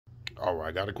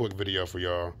Alright, got a quick video for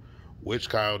y'all. Which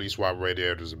Coyote swap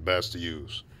radiator is the best to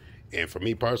use? And for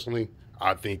me personally,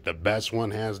 I think the best one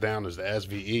hands down is the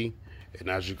SVE. And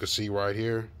as you can see right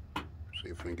here, see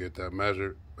if we can get that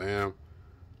measured, bam,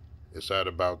 it's at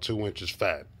about 2 inches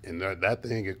fat. And that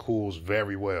thing, it cools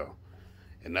very well.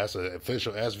 And that's an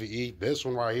official SVE. This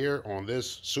one right here on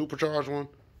this supercharged one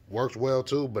works well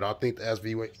too, but I think the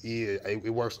SVE, it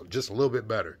works just a little bit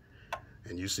better.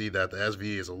 And you see that the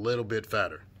SVE is a little bit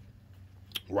fatter.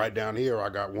 Right down here, I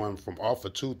got one from off a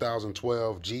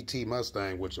 2012 GT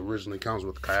Mustang, which originally comes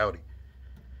with Coyote.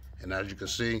 And as you can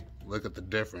see, look at the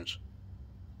difference.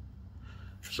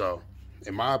 So,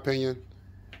 in my opinion,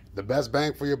 the best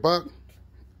bang for your buck,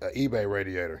 an eBay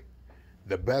radiator.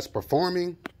 The best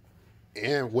performing,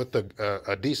 and with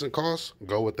a decent cost,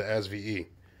 go with the SVE.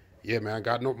 Yeah, man, I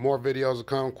got more videos to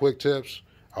come, quick tips.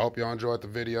 I hope y'all enjoyed the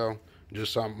video.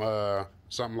 Just something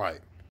light.